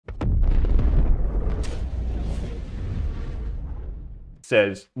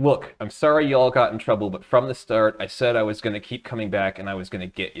says, "Look, I'm sorry you all got in trouble, but from the start, I said I was going to keep coming back and I was going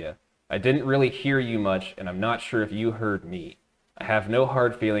to get you. I didn't really hear you much, and I'm not sure if you heard me. I have no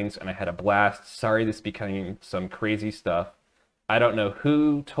hard feelings, and I had a blast. Sorry this became some crazy stuff. I don't know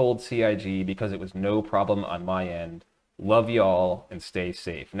who told CIG because it was no problem on my end. Love y'all, and stay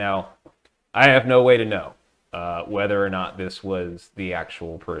safe." Now, I have no way to know whether or not this was the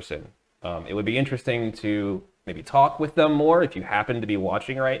actual person. It would be interesting to maybe talk with them more if you happen to be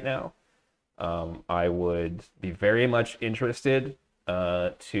watching right now. I would be very much interested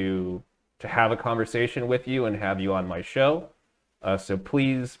to have a conversation with you and have you on my show. So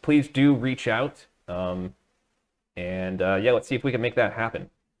please do reach out. Yeah, let's see if we can make that happen.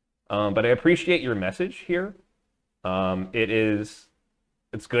 But I appreciate your message here. It's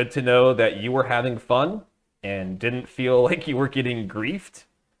good to know that you were having fun and didn't feel like you were getting griefed.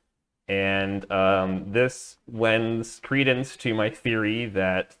 And this lends credence to my theory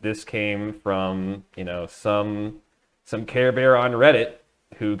that this came from, you know, some Care Bear on Reddit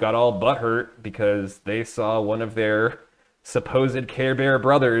who got all butthurt because they saw one of their supposed Care Bear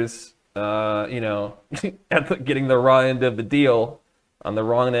brothers, you know, getting the raw end of the deal on the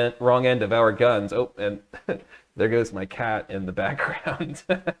wrong end of our guns. Oh, and there goes my cat in the background.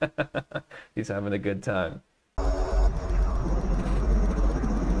 He's having a good time.